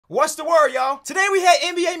What's the word, y'all? Today we had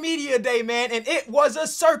NBA Media Day, man, and it was a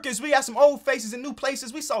circus. We got some old faces in new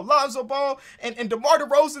places. We saw Lonzo Ball and DeMar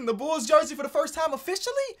DeRozan, the Bulls jersey for the first time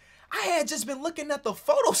officially. I had just been looking at the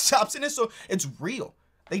photoshops, and it's real.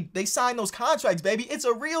 They signed those contracts, baby. It's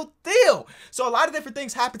a real deal. So a lot of different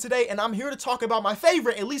things happened today, and I'm here to talk about my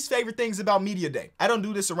favorite and least favorite things about Media Day. I don't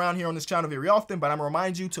do this around here on this channel very often, but I'm gonna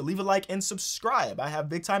remind you to leave a like and subscribe. I have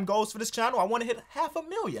big time goals for this channel. I want to hit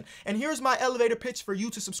 500,000. And here's my elevator pitch for you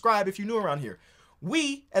to subscribe if you're new around here.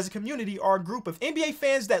 We, as a community, are a group of NBA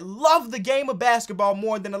fans that love the game of basketball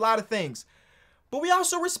more than a lot of things. But we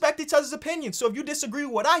also respect each other's opinions. So if you disagree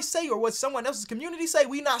with what I say or what someone else's community say,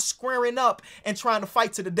 we not squaring up and trying to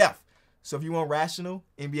fight to the death. So if you want rational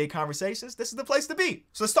NBA conversations, this is the place to be.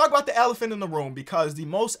 So let's talk about the elephant in the room, because the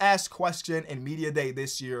most asked question in Media Day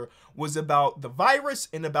this year was about the virus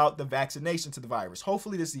and about the vaccination to the virus.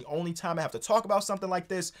 Hopefully this is the only time I have to talk about something like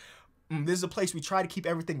this. This is a place we try to keep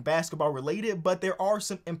everything basketball related, but there are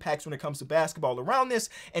some impacts when it comes to basketball around this,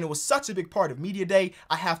 and it was such a big part of Media Day,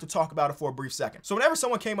 I have to talk about it for a brief second. So whenever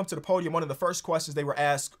someone came up to the podium, one of the first questions they were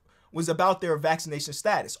asked was about their vaccination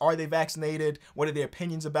status. Are they vaccinated? What are their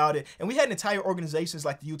opinions about it? And we had entire organizations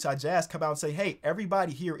like the Utah Jazz come out and say, hey,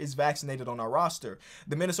 everybody here is vaccinated on our roster.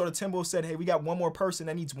 The Minnesota Timberwolves said, hey, we got one more person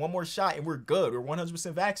that needs one more shot and we're good. We're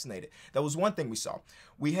 100% vaccinated. That was one thing we saw.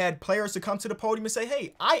 We had players to come to the podium and say,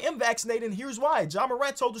 hey, I am vaccinated and here's why. Ja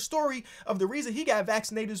Morant told the story of the reason he got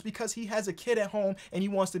vaccinated is because he has a kid at home and he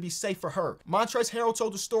wants to be safe for her. Montrezl Harrell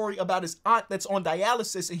told the story about his aunt that's on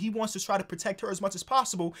dialysis and he wants to try to protect her as much as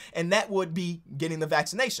possible, and that would be getting the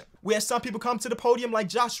vaccination. We had some people come to the podium like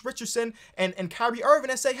Josh Richardson and Kyrie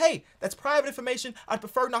Irving and say, hey, that's private information. I'd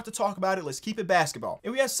prefer not to talk about it. Let's keep it basketball.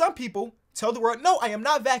 And we had some people tell the world, no, I am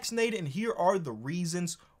not vaccinated, and here are the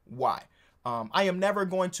reasons why. I am never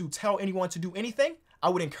going to tell anyone to do anything. I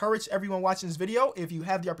would encourage everyone watching this video, if you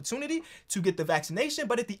have the opportunity, to get the vaccination,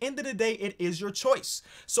 but at the end of the day, it is your choice.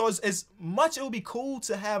 So as much it would be cool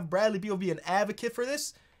to have Bradley Beal be an advocate for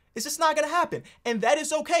this, it's just not going to happen, and that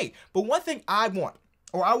is okay. But one thing I want,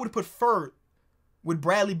 or I would prefer with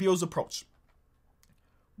Bradley Beal's approach,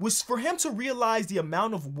 was for him to realize the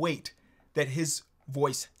amount of weight that his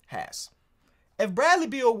voice has. If Bradley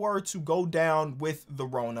Beal were to go down with the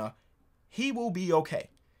Rona, he will be okay.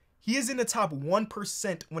 He is in the top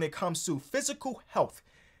 1% when it comes to physical health.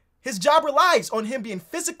 His job relies on him being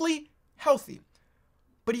physically healthy.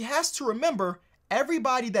 But he has to remember,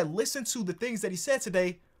 everybody that listened to the things that he said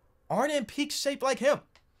today aren't in peak shape like him.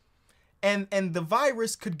 And the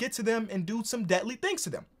virus could get to them and do some deadly things to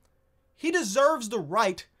them. He deserves the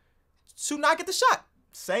right to not get the shot.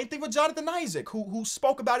 Same thing with Jonathan Isaac, who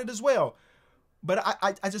spoke about it as well. But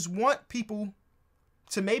I just want people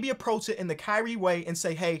to maybe approach it in the Kyrie way and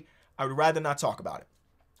say, hey, I would rather not talk about it.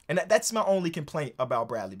 And that's my only complaint about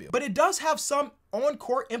Bradley Beal. But it does have some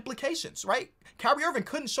on-court implications, right? Kyrie Irving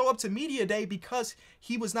couldn't show up to Media Day because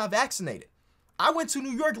he was not vaccinated. I went to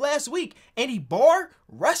New York last week. Any bar,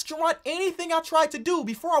 restaurant, anything I tried to do,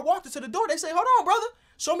 before I walked into the door, they say, hold on, brother.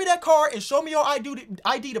 Show me that card and show me your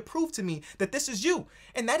ID to prove to me that this is you.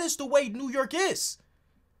 And that is the way New York is.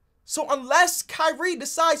 So unless Kyrie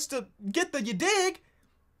decides to get the you dig,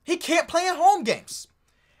 he can't play at home games.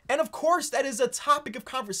 And of course, that is a topic of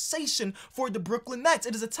conversation for the Brooklyn Nets.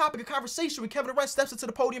 It is a topic of conversation when Kevin Durant steps into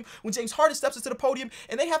the podium, when James Harden steps into the podium,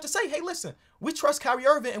 and they have to say, hey, listen, we trust Kyrie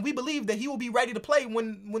Irving and we believe that he will be ready to play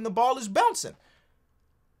when the ball is bouncing.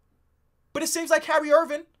 But it seems like Kyrie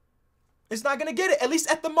Irving is not going to get it, at least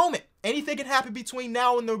at the moment. Anything can happen between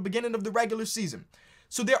now and the beginning of the regular season.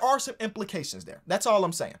 So there are some implications there. That's all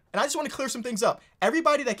I'm saying. And I just want to clear some things up.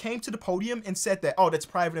 Everybody that came to the podium and said that, oh, that's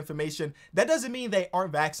private information, that doesn't mean they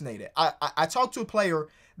aren't vaccinated. I talked to a player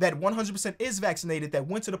that 100% is vaccinated that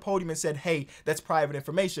went to the podium and said, hey, that's private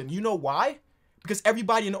information. You know why? Because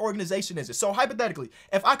everybody in the organization is it. So hypothetically,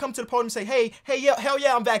 if I come to the podium and say, hey, yeah, hell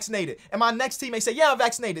yeah, I'm vaccinated. And my next teammate say, yeah, I'm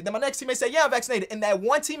vaccinated. Then my next teammate say, yeah, I'm vaccinated. And that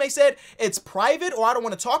one teammate said it's private or I don't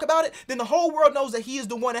want to talk about it. Then the whole world knows that he is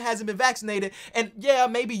the one that hasn't been vaccinated. And yeah,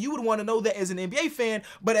 maybe you would want to know that as an NBA fan,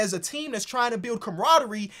 but as a team that's trying to build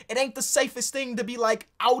camaraderie, it ain't the safest thing to be like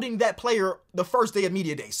outing that player the first day of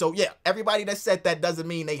Media Day. So yeah, everybody that said that doesn't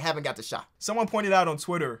mean they haven't got the shot. Someone pointed out on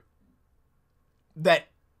Twitter that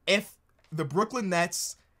if the Brooklyn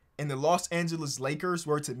Nets and the Los Angeles Lakers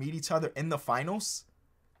were to meet each other in the finals,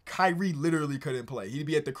 Kyrie literally couldn't play. He'd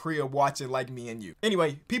be at the crib watching like me and you.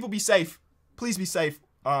 Anyway, people be safe. Please be safe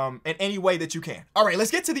in any way that you can. All right, let's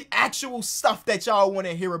get to the actual stuff that y'all want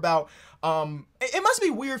to hear about. It must be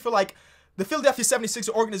weird for like the Philadelphia 76ers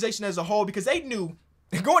organization as a whole, because they knew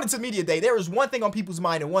going into media day, there is one thing on people's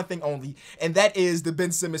mind and one thing only, and that is the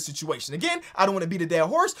Ben Simmons situation. Again, I don't want to beat a dead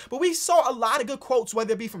horse, but we saw a lot of good quotes,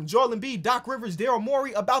 whether it be from Joel Embiid, Doc Rivers, Daryl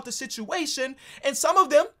Morey, about the situation, and some of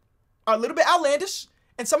them are a little bit outlandish,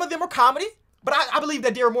 and some of them are comedy. But I believe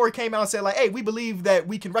that Daryl Morey came out and said, like, hey, we believe that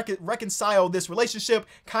we can reconcile this relationship,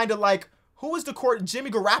 kind of like, who was the court?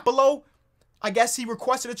 Jimmy Garoppolo? I guess he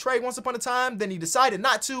requested a trade once upon a time, then he decided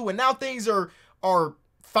not to, and now things are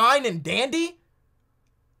fine and dandy.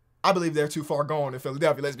 I believe they're too far gone in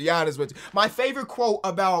Philadelphia, let's be honest with you. My favorite quote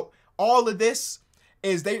about all of this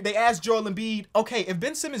is they asked Joel Embiid, okay, if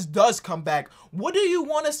Ben Simmons does come back, what do you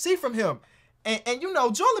want to see from him? And you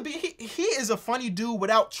know, Joel Embiid, he is a funny dude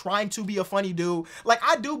without trying to be a funny dude. Like,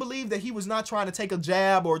 I do believe that he was not trying to take a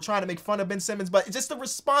jab or trying to make fun of Ben Simmons, but just the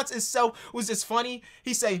response itself was just funny.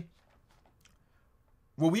 He say,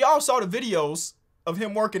 well, we all saw the videos of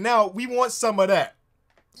him working out. We want some of that.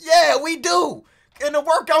 Yeah, we do. In the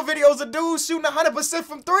workout videos, a dude shooting 100%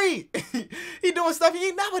 from three. He doing stuff he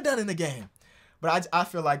ain't never done in the game. But I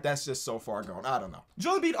feel like that's just so far gone. I don't know.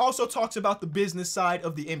 Joel Embiid also talks about the business side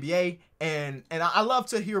of the NBA, and I love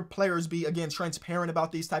to hear players be, again, transparent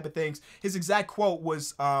about these type of things. His exact quote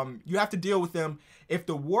was, you have to deal with them. If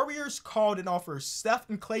the Warriors called and offered Steph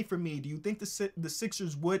and Klay for me, do you think the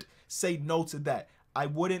Sixers would say no to that? I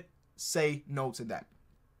wouldn't say no to that.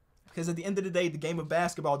 Because at the end of the day, the game of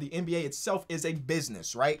basketball, the NBA itself is a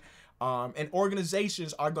business, right? And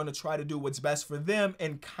organizations are going to try to do what's best for them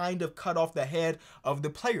and kind of cut off the head of the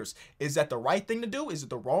players. Is that the right thing to do? Is it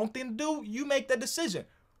the wrong thing to do? You make that decision.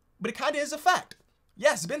 But it kind of is a fact.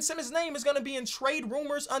 Yes, Ben Simmons' name is going to be in trade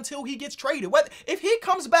rumors until he gets traded. If he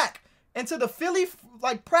comes back into the Philly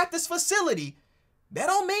practice facility, that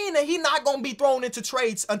don't mean that he's not going to be thrown into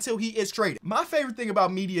trades until he is traded. My favorite thing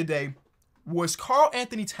about Media Day was Karl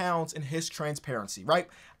Anthony Towns and his transparency, right?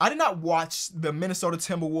 I did not watch the Minnesota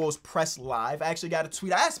Timberwolves press live. I actually got a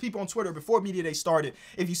tweet. I asked people on Twitter before Media Day started,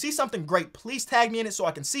 if you see something great, please tag me in it so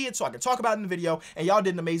I can see it, so I can talk about it in the video. And y'all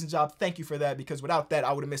did an amazing job. Thank you for that, because without that,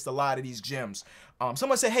 I would have missed a lot of these gems.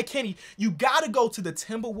 Someone said, hey, Kenny, you got to go to the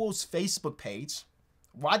Timberwolves Facebook page.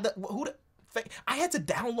 I had to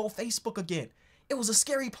download Facebook again. It was a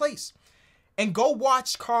scary place. And go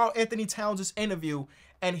watch Karl Anthony Towns' interview,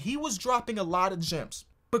 and he was dropping a lot of gems.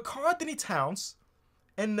 But Karl Anthony Towns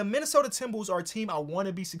and the Minnesota Timberwolves are a team I want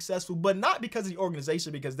to be successful, but not because of the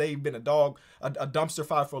organization, because they've been a dumpster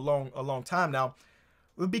fire for a long time now,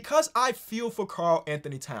 but because I feel for Karl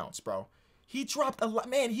Anthony Towns, bro. He dropped a lot.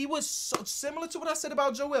 Man, he was so similar to what I said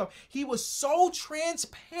about Joel. He was so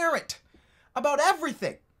transparent about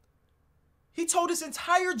everything. He told his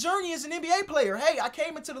entire journey as an NBA player. Hey, I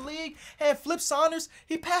came into the league, had Flip Saunders.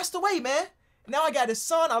 He passed away, man. Now I got his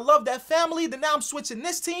son. I love that family. Then now I'm switching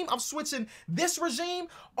this team. I'm switching this regime.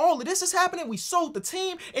 All of this is happening. We sold the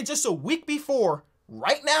team. And just a week before,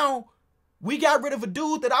 right now, we got rid of a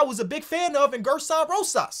dude that I was a big fan of in Gerson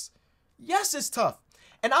Rosas. Yes, it's tough.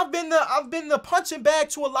 And I've been the punching bag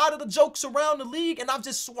to a lot of the jokes around the league, and I've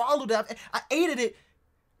just swallowed it. I ate it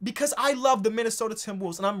because I love the Minnesota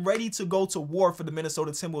Timberwolves, and I'm ready to go to war for the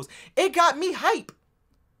Minnesota Timberwolves. It got me hype.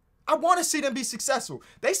 I want to see them be successful.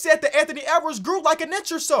 They said that Anthony Edwards grew like an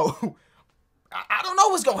inch or so. I don't know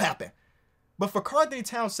what's going to happen. But for Karl Anthony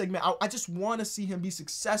Towns' segment, I just want to see him be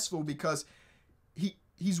successful, because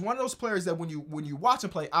he's one of those players that when you watch him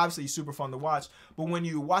play, obviously he's super fun to watch, but when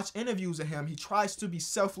you watch interviews of him, he tries to be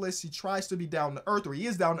selfless, he tries to be down to earth, or he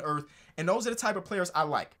is down to earth, and those are the type of players I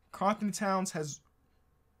like. Karl Anthony Towns has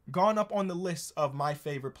gone up on the list of my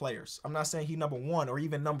favorite players. I'm not saying he's number 1 or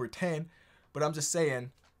even number 10, but I'm just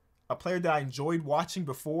saying a player that I enjoyed watching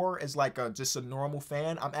before as like just a normal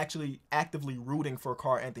fan. I'm actually actively rooting for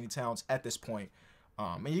Karl Anthony Towns at this point.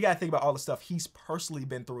 And you got to think about all the stuff he's personally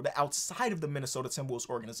been through outside of the Minnesota Timberwolves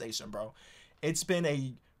organization, bro. It's been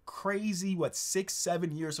a crazy,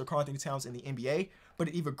 6-7 years for Karl Anthony Towns in the NBA, but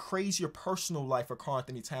an even crazier personal life for Karl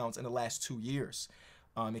Anthony Towns in the last 2 years.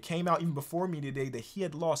 It came out even before me today that he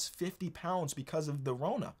had lost 50 pounds because of the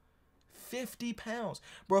Rona. 50 pounds.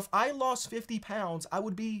 Bro, if I lost 50 pounds, I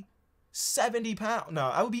would be 70 pounds. No,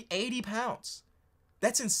 I would be 80 pounds.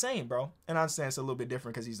 That's insane, bro. And I understand it's a little bit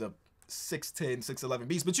different because he's a 6'10", 6'11"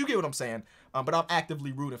 beast, but you get what I'm saying. But I'm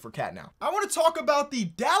actively rooting for Cat now. I want to talk about the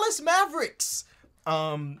Dallas Mavericks.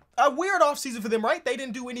 A weird offseason for them, right? They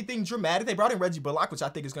didn't do anything dramatic. They brought in Reggie Bullock, which I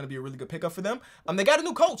think is going to be a really good pickup for them. They got a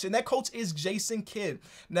new coach, and that coach is Jason Kidd.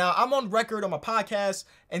 Now, I'm on record on my podcast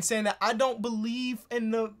and saying that I don't believe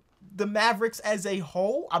in the the Mavericks as a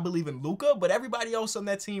whole, I believe in Luka, but everybody else on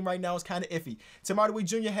that team right now is kind of iffy. Tim Hardaway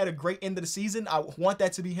Jr. had a great end of the season. I want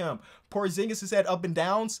that to be him. Porzingis has had up and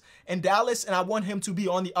downs in Dallas, and I want him to be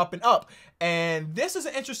on the up and up. And this is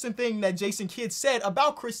an interesting thing that Jason Kidd said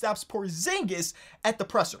about Kristaps Porzingis at the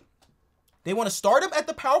presser. They want to start him at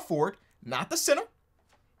the power forward, not the center.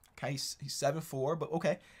 Okay, he's 7'4", but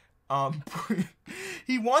okay.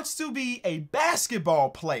 He wants to be a basketball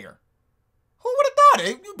player. Who would have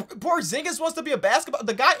thought it? Porzingis wants to be a basketball.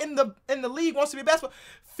 The guy in the league wants to be a basketball.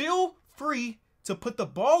 Feel free to put the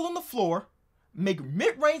ball on the floor, make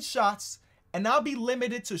mid-range shots, and not be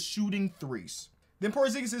limited to shooting threes. Then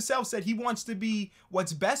Porzingis himself said he wants to be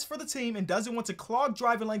what's best for the team and doesn't want to clog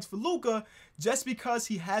driving lanes for Luka just because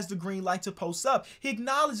he has the green light to post up. He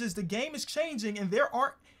acknowledges the game is changing and there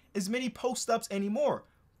aren't as many post-ups anymore,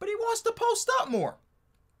 but he wants to post up more.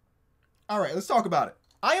 All right, let's talk about it.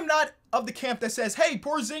 I am not of the camp that says, hey,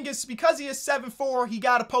 Porzingis, because he is 7'4", he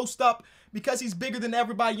got to post up because he's bigger than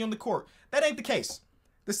everybody on the court. That ain't the case.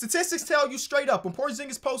 The statistics tell you straight up, when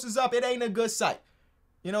Porzingis posts up, it ain't a good sight.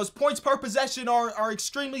 You know, his points per possession are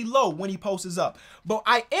extremely low when he posts up. But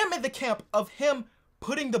I am in the camp of him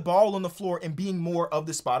putting the ball on the floor and being more of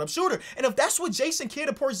the spot-up shooter. And if that's what Jason Kidd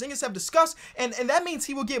and Porzingis have discussed, and that means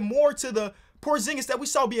he will get more to the Porzingis that we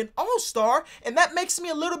saw be an all-star, and that makes me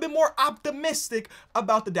a little bit more optimistic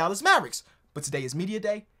about the Dallas Mavericks. But today is media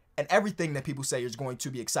day, and everything that people say is going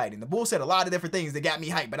to be exciting. The Bulls said a lot of different things that got me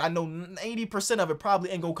hyped, but I know 80% of it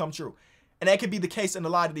probably ain't gonna come true. And that could be the case in a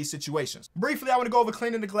lot of these situations. Briefly, I want to go over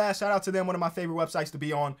Cleaning the Glass. Shout out to them, one of my favorite websites to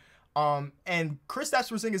be on. And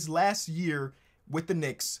Kristaps Porzingis last year with the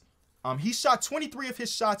Knicks, he shot 23 of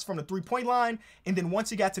his shots from the three-point line, and then once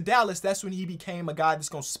he got to Dallas, that's when he became a guy that's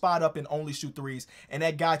going to spot up and only shoot threes, and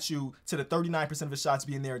that got you to the 39% of his shots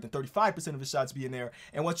being there, the 35% of his shots being there,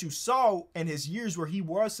 and what you saw in his years where he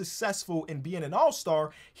was successful in being an all-star,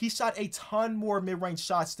 he shot a ton more mid-range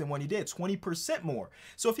shots than when he did, 20% more.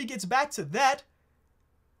 So if he gets back to that,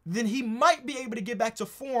 then he might be able to get back to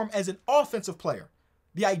form as an offensive player.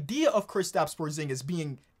 The idea of Kristaps Porzingis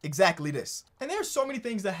being exactly this. And there's so many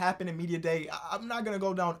things that happen in media day. I'm not going to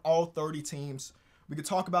go down all 30 teams. We could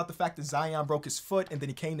talk about the fact that Zion broke his foot and then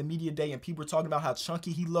he came to media day and people were talking about how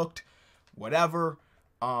chunky he looked, whatever.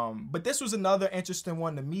 But this was another interesting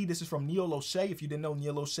one to me. This is from Neil O'Shea. If you didn't know,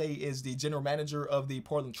 Neil O'Shea is the general manager of the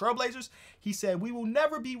Portland Trail Blazers. He said, "We will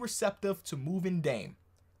never be receptive to moving Dame."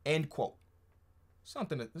 End quote.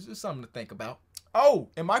 This is something to think about. Oh,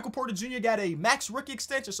 and Michael Porter Jr. got a max rookie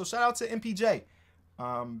extension, so shout out to MPJ.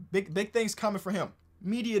 Big things coming for him.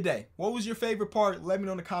 Media day. What was your favorite part? Let me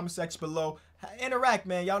know in the comment section below. Interact,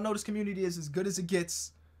 man. Y'all know this community is as good as it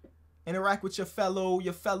gets. Interact with your fellow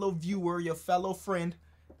viewer, your fellow friend.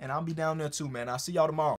 And I'll be down there too, man. I'll see y'all tomorrow.